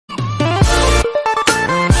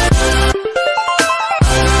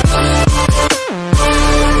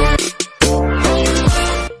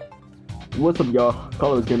What's up, y'all?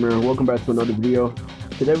 Colors Gamer, and welcome back to another video.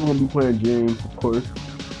 Today we're gonna be playing James, of course.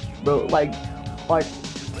 But like,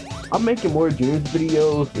 I'm making more James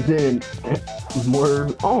videos than more.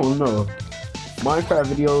 I don't know. Minecraft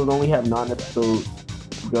videos only have 9 episodes.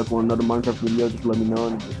 If you guys want another Minecraft video, just let me know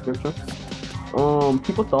in the description.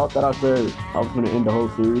 People thought that I said I was gonna end the whole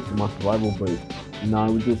series in my survival, but nah,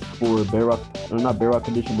 it was just for Bedrock, not Bedrock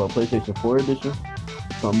edition, but PlayStation 4 edition.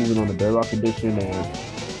 So I'm moving on to Bedrock edition, and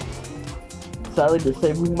sadly to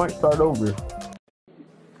say, we might start over.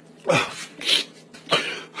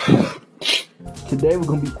 Today we're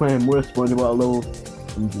gonna be playing more Spongebob levels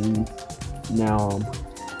and Dreams. Now,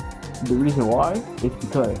 the reason why is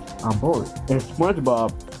because I'm bored. And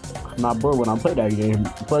Spongebob, I'm not bored when I play that game.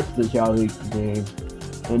 Plus the challenge game,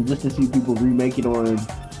 and just to see people remake it on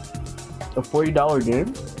a $40 game,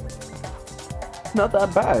 it's not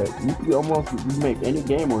that bad. You can almost remake any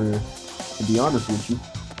game on here, to be honest with you.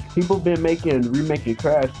 People have been remaking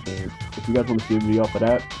Crash games. If you guys want to see a video off of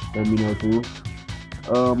that, let me know too.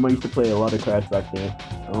 I used to play a lot of Crash back then.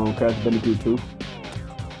 Crash Bandicoot 2.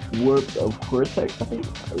 Warp of Cortex, I think.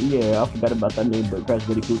 Yeah, I forgot about that name, but Crash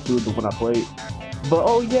Bandicoot 2 is the one I played. But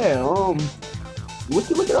oh yeah,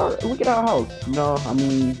 look at our house. You know, I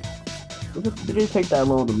mean, it didn't take that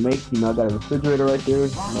long to make. You know, I got a refrigerator right there.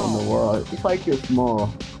 On the wall. It's like you're small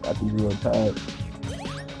at the real pad.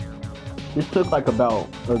 This took like about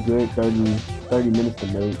a good 30 minutes to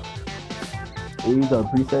make. These are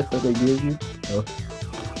presets that they give you. So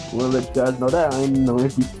we'll let you guys know that I ain't no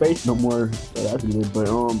empty space no more. So that's good. But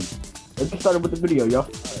let's get started with the video, y'all.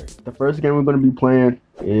 The first game we're gonna be playing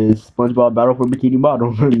is SpongeBob Battle for Bikini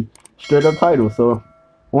Bottom. Straight up title. So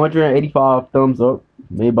 185 thumbs up,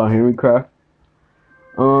 made by Henry Craft.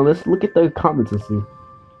 Let's look at the comments and see.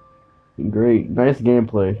 Great, nice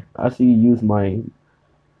gameplay. I see you use my.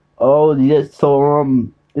 Oh yes, so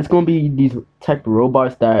it's gonna be these type of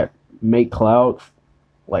robots that make clouds,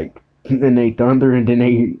 like, and they thunder, and then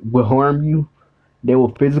they will harm you. They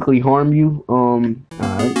will physically harm you. Alright.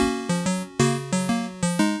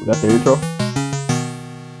 We got the intro.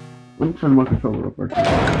 Let me turn my controller up first.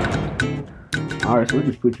 Alright, so we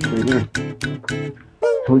just put you straight in.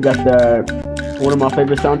 We got one of my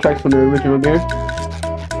favorite soundtracks from the original game.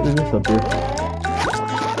 What is this up here?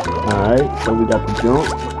 Alright, so we got the jump.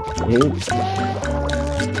 Hit. We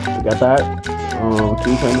got that.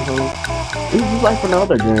 Key phone. This is like from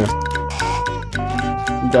another game.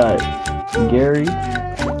 We got Gary.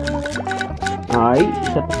 Alright,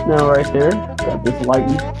 got the snail right there. Got this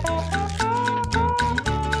lightning.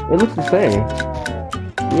 It looks the same.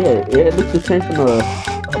 Yeah, it looks the same from the.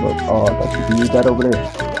 Oh, I thought you could use that over there.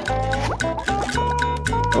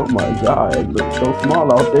 Oh my god, it looks so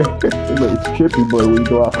small out there. It looks trippy, but when you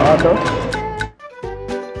go outside though.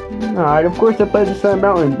 Alright, of course they play the Sun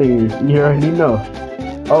Mountain thing. You already know.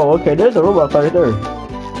 Oh, okay, there's a robot right there.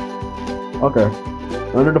 Okay.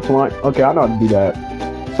 Under the flank. Okay, I know how to do that.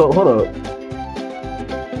 So, hold up.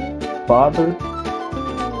 Father?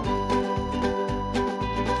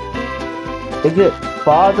 Is it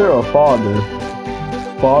father or father?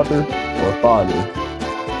 Father or father?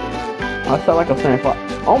 I sound like I'm saying father.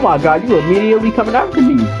 Oh my god, you immediately coming after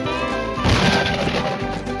me.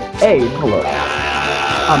 Hey, hold up.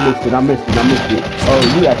 I missed it. Oh,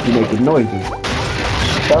 you actually making noises.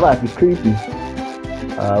 That laugh is creepy.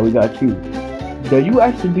 We got you. Do you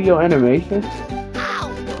actually do your animation?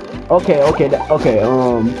 Okay,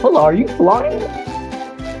 hold on, are you flying?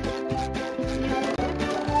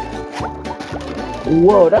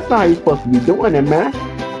 Whoa, that's not how you're supposed to be doing it, man.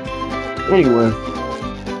 Anyway.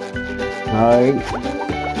 Alright.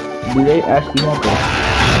 Do they actually have that?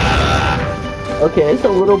 Okay, it's a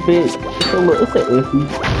little bit, it's iffy.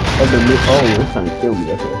 Oh, it's trying to kill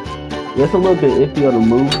me, okay. Yeah, it's a little bit iffy on the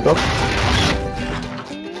move stuff.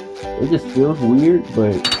 It just feels weird,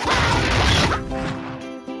 but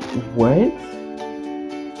what?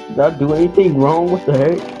 Did I do anything wrong? What the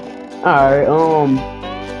heck? Alright,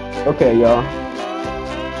 okay, y'all.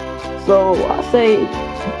 So I say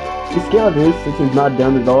the scale of this, since it's not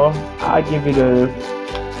done at all, I give it a.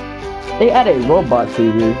 They added robots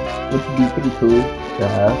here, which would be pretty cool to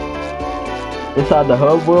have inside the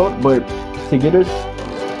hub world, but to get us,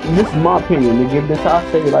 this is my opinion, to give this, I'll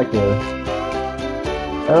say like a,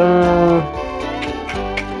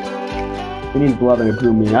 it needs a lot of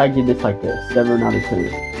improvement. I give this like a 7 out of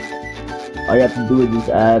 10. All you have to do is just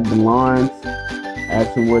add the lines, add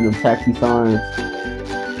some more of them taxi signs,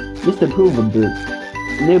 just improve a bit,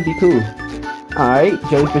 and it'll be cool. Alright,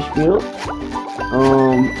 jellyfish field.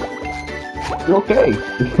 Okay.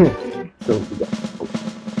 So we got.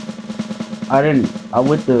 I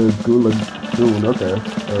went to Gula Goon, okay.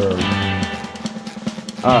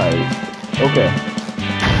 Alright. Okay.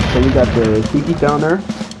 So we got the tiki down there.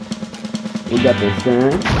 We got the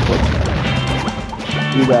stand.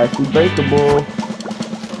 You actually breakable.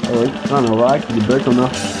 Oh, I don't know, I actually breakable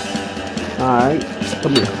now. Alright.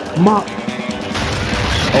 Come here. Come on.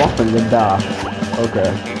 Oh, I'm finna die. Okay.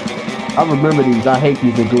 I remember these. I hate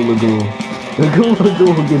these Gula Goo. The Gula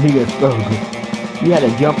Goo will give me a struggle. You had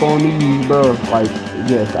to jump on these, bro. Like,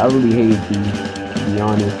 yes, I really hated these, to be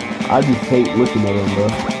honest. I just hate looking at them, bro.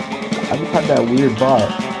 I just have that weird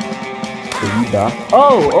vibe. So you die.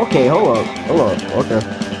 Oh, okay, hold up. Okay.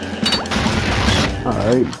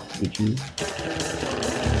 Alright, get you.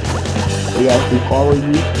 They actually follow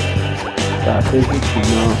you. I think it's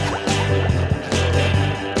enough.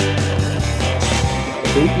 I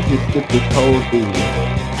think you just skip this whole thing.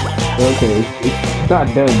 Okay, it's not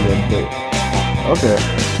done yet, but okay.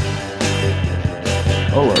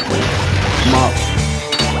 Oh, okay. Mop.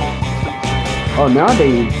 Oh, now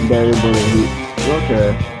they're able to hit. Okay,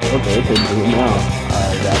 it's a do it now.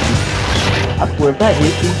 Alright, got you. I swear if that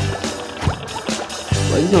hits you,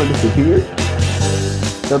 well, he's gonna disappear.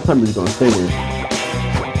 Sometimes he's gonna stay there.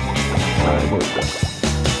 Alright, there we go.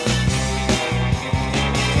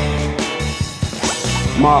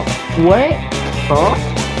 Mop. What? Huh?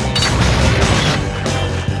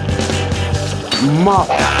 Mop.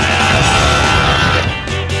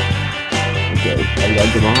 Okay, I gotta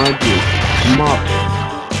get behind you. Mop.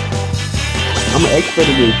 I'm an expert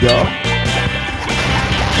at this, y'all.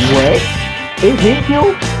 What? It hit you?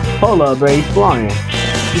 Hold up, bro, he's flying.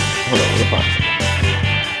 Hold up, what's up?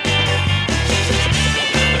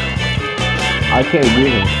 I can't get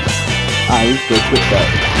him. Alright, he's still quick that.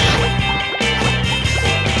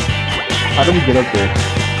 How do we get up there?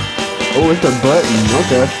 Oh, it's a button.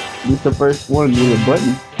 Okay. It's the first one with a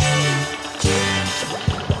button.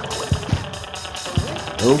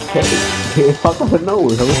 Okay. It popped out of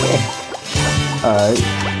nowhere. Okay. Alright.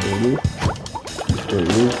 There it is. There it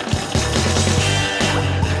is.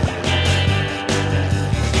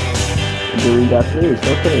 And then we got this.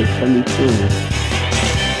 Okay. 72.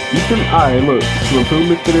 You can, alright, look. Some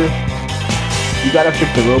improvements to this. You gotta fix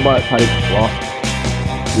the robot type block.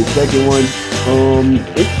 The second one,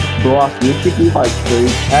 it's blocky. It should be like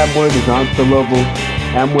straight. Add more design to the level.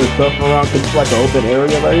 Add more stuff around, cause it's like an open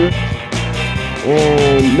area right here.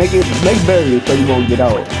 And make barriers so you won't get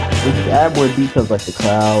out. And just add more details like the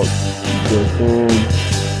clouds, the sand,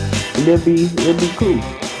 and it'd be cool.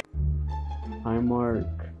 Time mark.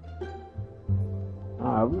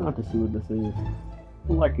 We're gonna have to see what this is.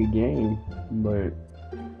 It's like a game, but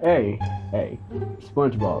hey,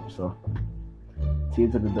 SpongeBob, so.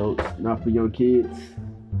 Kids and adults, not for young kids.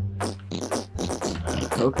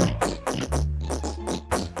 Okay.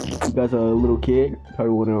 You guys are a little kid,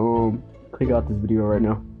 probably wanna click out this video right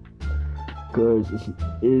now. Cause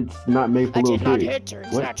it's not made for little kids. I did not hit her.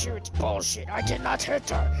 It's not true. It's bullshit. I did not hit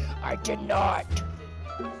her. I did not.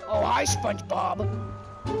 Oh, hi, SpongeBob.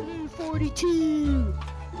 42.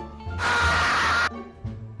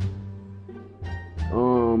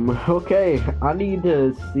 Okay. I need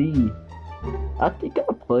to see. I think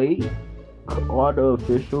I played all the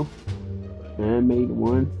official fan-made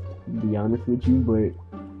ones, to be honest with you, but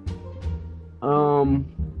I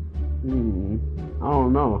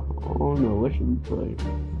don't know. What should we play?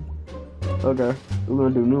 Okay, we're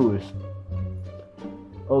gonna do newest.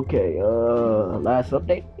 Okay, last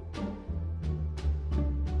update.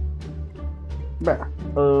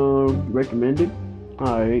 Recommended.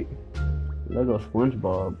 Alright. Lego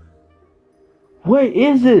SpongeBob. What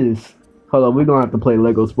is this? Hold on, we're gonna have to play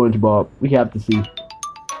Lego SpongeBob. We have to see.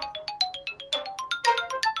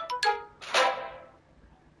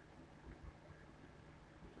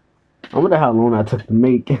 I wonder how long I took to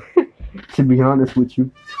make, to be honest with you.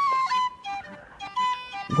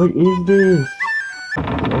 What is this?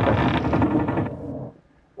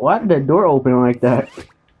 Why did the door open like that?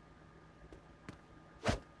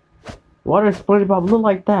 Why does SpongeBob look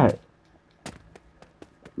like that?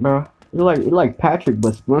 Bro, you're like Patrick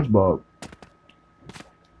but SpongeBob.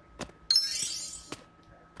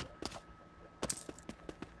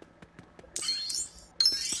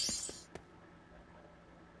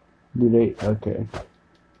 Do they? Okay.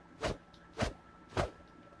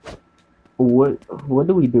 What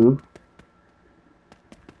do we do?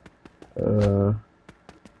 Can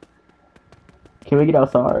we get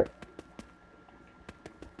outside?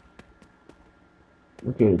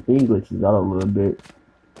 Okay, the thing glitches out a little bit.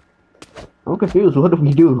 I'm confused. What do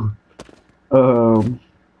we do?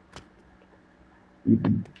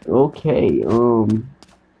 Okay. I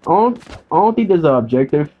don't think there's an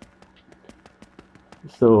objective.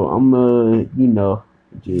 So I'm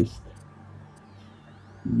just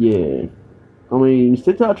Yeah. I mean,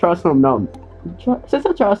 since I try something out, since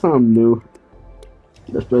I try something new,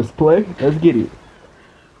 let's press play. Let's get it.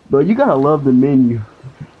 But you gotta love the menu.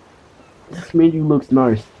 This menu looks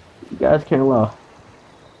nice. You guys can't lie.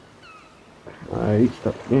 Alright,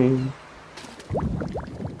 start the game.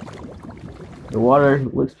 The water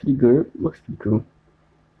looks pretty good. Looks pretty cool.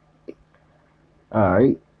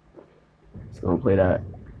 Alright. Let's go and play that.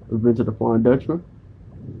 Revenge of the Fallen Dutchman.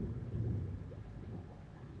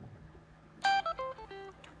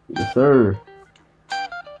 Yes, sir.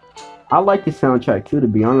 I like the soundtrack too, to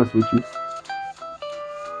be honest with you.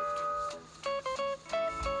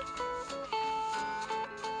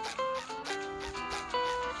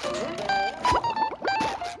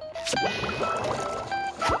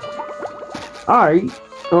 Alright,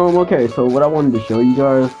 okay, so what I wanted to show you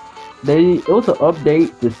guys, it was an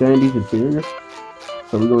update to Sandy's interior.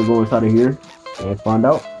 So we're gonna go inside of here and find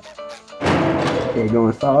out. Okay, go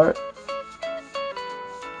inside.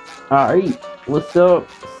 Alright, what's up,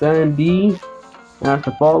 Sandy? I have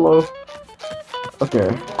to follow. Okay.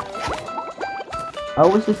 I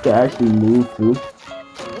wish this could actually move too.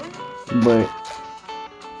 But,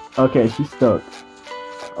 okay, she's stuck.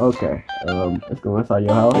 Okay, let's go inside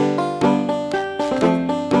your house.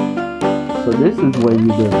 So this is where you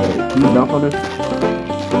live at. Can you jump on this?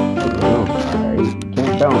 No. Alright, you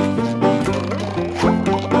can't bounce.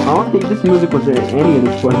 I don't think this music was in any of the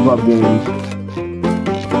Spongebob games.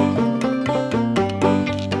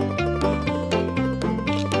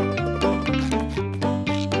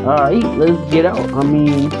 Alright, let's get out. I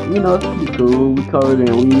mean, you know, it's pretty cool. We covered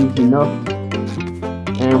in leaves enough.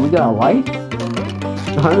 And we got lights.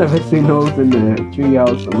 I've never seen those in the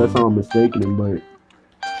treehouse unless I'm mistaken, but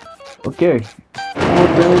okay. Come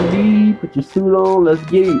on, Sandy, put your suit on, let's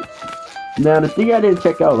get it. Now, the thing I didn't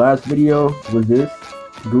check out last video was this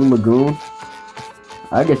Goo Lagoon.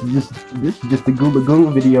 I guess this is just the Goo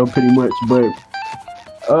Lagoon video pretty much, but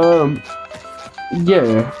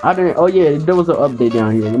yeah, I didn't. Oh yeah, there was an update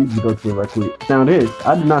down here. Let me just go to it right quick. Now this,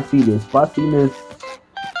 I did not see this.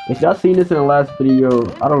 If y'all seen this in the last video,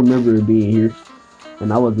 I don't remember it being here,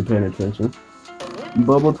 and I wasn't paying attention.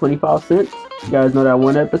 Bubble 25 cents. You guys know that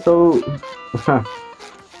one episode?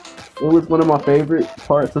 It was one of my favorite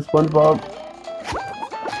parts of SpongeBob.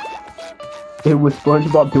 It was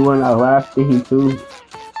SpongeBob doing that laugh thing too.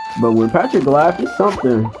 But when Patrick laughed, it's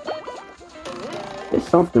something. It's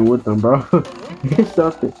something with them, bro. It's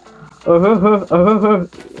something.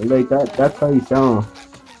 Like that. That's how you sound.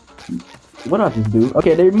 What I just do?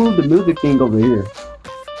 Okay, they moved the music thing over here.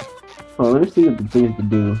 Oh, let me see what the things to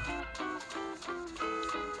do.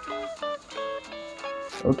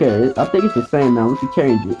 Okay, I think it's the same now. We can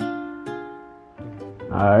change it.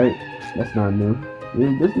 Alright, that's not new.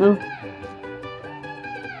 Is this new?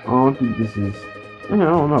 I don't think this is. I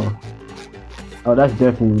don't know. Oh, that's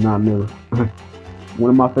definitely not new.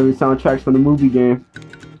 One of my favorite soundtracks from the movie game.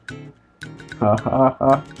 Ha ha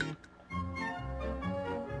ha.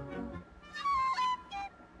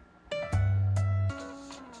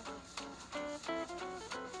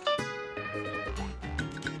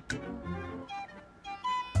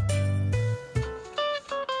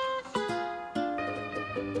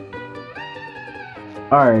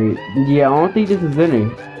 Alright, yeah, I don't think this is in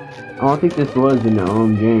it. I don't think this was in the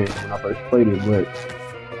game when I first played it, but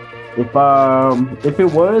if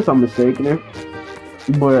it was, I'm mistaken it.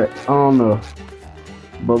 But I don't know.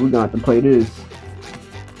 But we're gonna have to play this.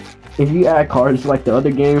 If you add cards like the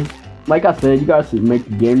other game, like I said, you guys should make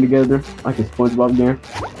the game together, like a SpongeBob game.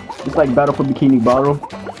 It's like Battle for Bikini Bottom.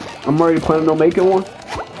 I'm already planning on making one,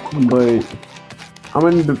 but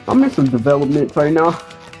I'm in some development right now.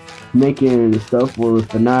 Making stuff for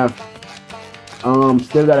FNAF.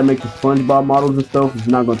 Still gotta make the SpongeBob models and stuff. It's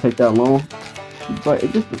not gonna take that long, but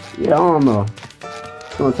it just, yeah, I don't know.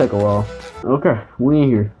 It's gonna take a while. Okay, we in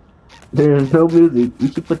here. There's no music. You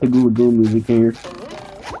should put the Goo Lagoon music in here.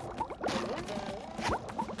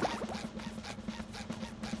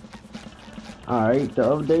 Alright, the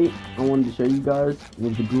update I wanted to show you guys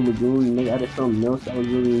was the Goo Lagoon, and they added something else that was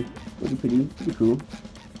really pretty cool.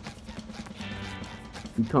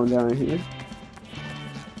 You come down here.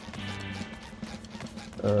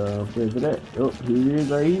 Where's it at? Oh, here it is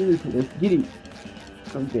right here. Let's get it.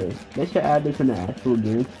 Okay, they should add this in the actual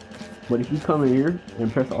game. But if you come in here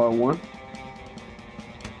and press R1,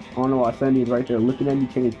 I don't know why Sandy is right there looking at me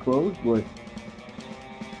change clothes, but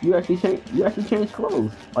you actually change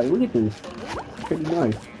clothes. Like, look at this. It's pretty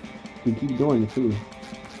nice. You keep doing it too.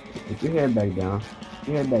 Put your head back down. Put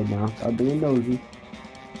your head back down. Stop being nosy.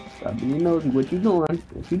 Stop being nosy. What you doing?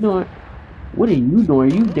 What you doing? What are you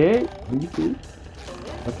doing? Are you dead? Are you see?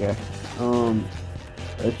 Okay.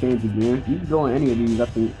 Let's change again. You can go on any of these, I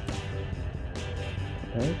think.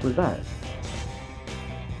 Okay, what's that?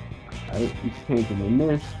 Alright, you change them in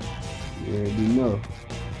this. You already know.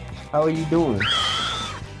 How are you doing?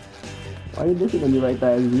 Why are you looking at me like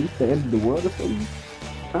that? Is this the end of the world or something?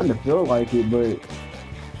 Kind of feel like it, but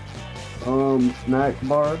snack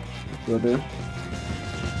bar, still there.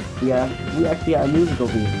 Yeah, we actually have music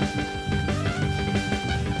over here.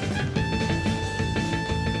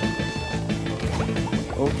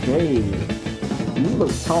 Okay, you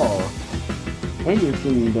look tall, and you're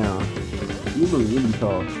sitting down. You look really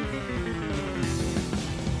tall.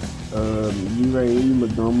 You ready? You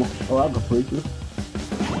look normal. Oh, I can push you.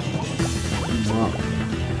 Wow.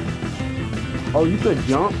 Oh, you could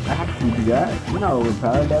jump? I have to do that? You know,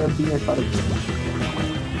 overpowered that would be inside of you.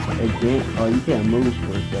 Again, oh, you can't move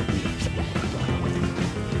for a second.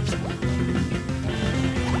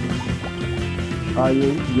 Oh, yeah,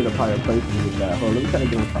 you can get up higher places with that. Hold on, let me try to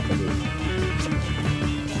get on top of this.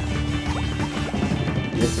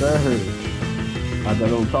 Yes, sir. I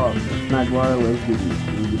got on top. Snack bar, let's get you.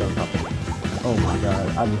 Let me get on top of it. Oh my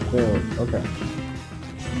god, I just failed. Okay.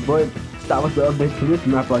 But that was the update to this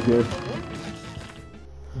map, I guess.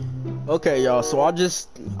 Okay, y'all. So I just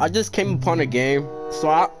came upon a game. So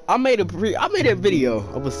I made a video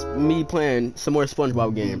of me playing some more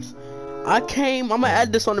SpongeBob games. I'm gonna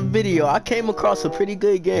add this on the video. I came across a pretty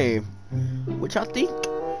good game, which I think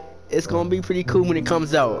it's gonna be pretty cool when it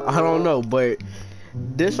comes out. I don't know, but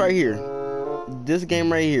this right here, this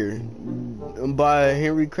game right here, by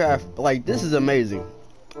Henry Craft, like, this is amazing.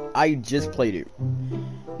 I just played it.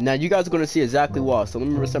 Now you guys are gonna see exactly why. So let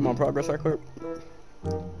me reset my progress right quick.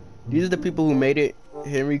 These are the people who made it.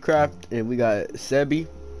 Henry Craft, and we got Sebi.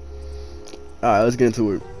 Alright, let's get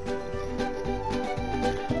into it.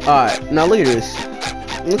 Alright, now look at this.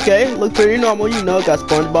 Okay, look pretty normal, you know. Got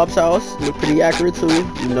SpongeBob's house. Look pretty accurate too,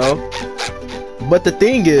 you know. But the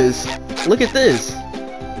thing is, look at this.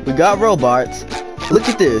 We got robots. Look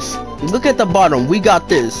at this. Look at the bottom. We got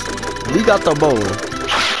this. We got the bowl.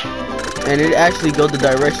 And it actually goes the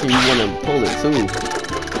direction you want to pull it too.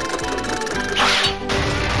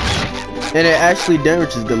 And it actually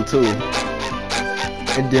damages them too.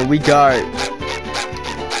 And then we got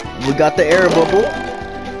the air bubble.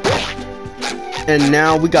 And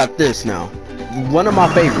now we got this now. One of my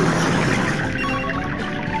favorites.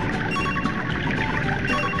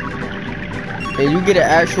 And you get an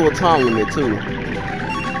actual time limit too.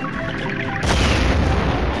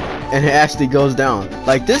 And it actually goes down.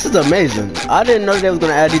 Like, this is amazing. I didn't know they was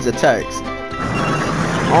gonna add these attacks.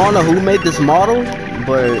 I don't know who made this model,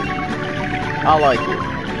 but I like it.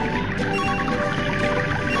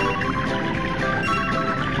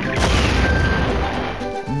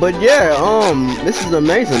 But yeah, this is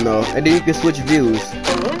amazing though. And then you can switch views.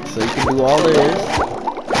 So you can do all this.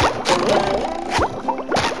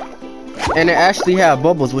 And it actually have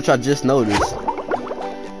bubbles, which I just noticed.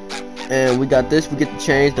 And we got this, we get to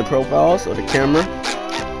change the profiles or the camera.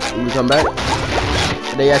 When we come back,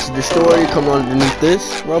 they actually destroy, come underneath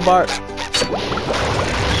this robot.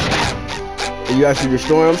 And you actually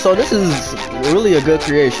destroy them. So this is really a good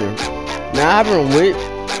creation. Now I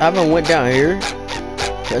haven't went down here.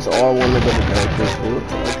 That's all I want to go to characters.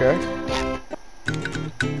 Okay.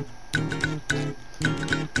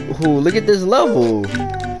 Ooh, look at this level.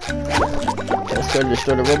 Let's try to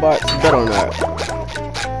destroy the robots. Bet on that.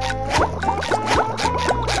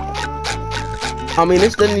 I mean,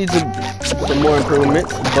 this still needs some more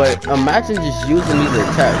improvements, but imagine just using these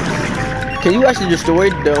attacks. Can you actually destroy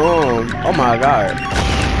the oh my god.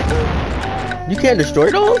 You can't destroy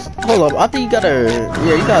those? Hold up, I think you gotta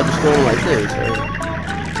destroy them like this, right?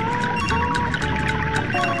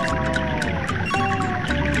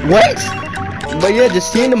 What? But yeah,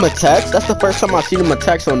 just seeing them attacks, that's the first time I've seen them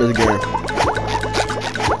attacks on this game.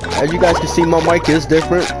 As you guys can see, my mic is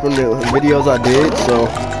different from the videos I did, so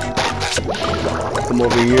come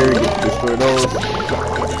over here, destroy those.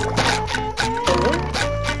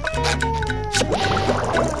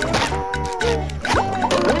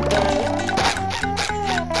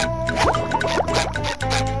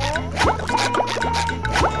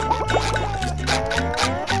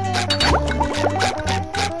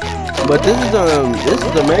 But this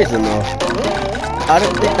is amazing though. I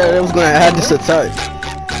didn't think that it was gonna add this attack.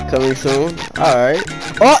 Coming soon. Alright.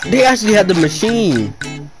 Oh, they actually had the machine.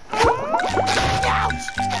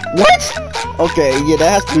 What? Okay, yeah,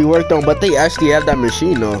 that has to be worked on, but they actually have that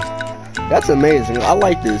machine though. That's amazing. I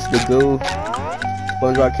like this. The goo.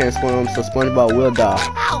 SpongeBob can't swim, so SpongeBob will die.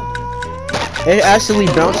 It actually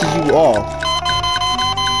bounces you off.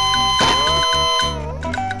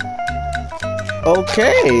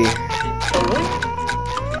 Okay.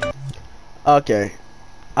 Okay,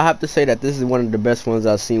 I have to say that this is one of the best ones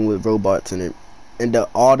I've seen with robots in it, and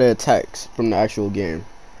all the attacks from the actual game.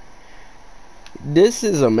 This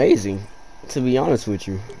is amazing, to be honest with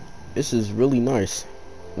you. This is really nice,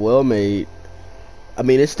 well made. I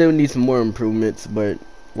mean, it still needs some more improvements, but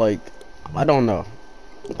like, I don't know.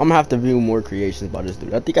 I'm gonna have to view more creations by this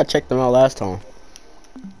dude. I think I checked them out last time.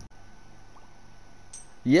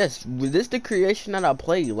 Yes, was this the creation that I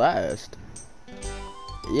played last?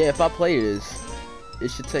 Yeah, if I play this, it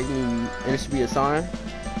should take me, and it should be a sign.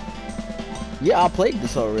 Yeah, I played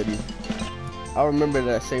this already. I remember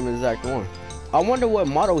that same exact one. I wonder what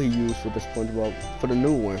model he used for the SpongeBob, for the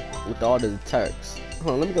new one, with all the attacks.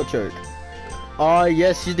 Hold on, let me go check. Oh,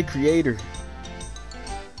 yes, she's the creator.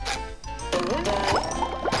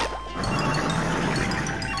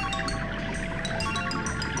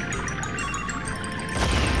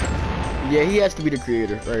 Yeah, he has to be the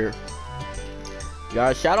creator, right here.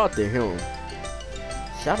 Guys, shout out to him.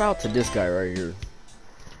 Shout out to this guy right here.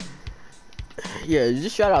 Yeah,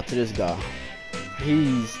 just shout out to this guy.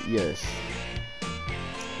 He's, yes.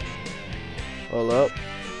 Hold up.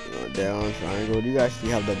 Down, triangle. You guys see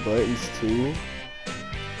have the buttons too.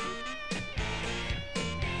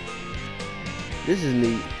 This is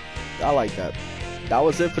neat. I like that. That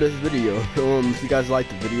was it for this video. If you guys liked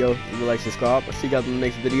the video, like, subscribe. I'll see you guys in the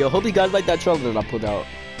next video. Hope you guys like that trailer that I put out.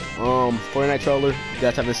 Fortnite trailer. If you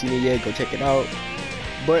guys haven't seen it yet, go check it out.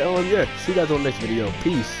 But yeah, see you guys on the next video.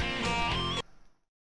 Peace.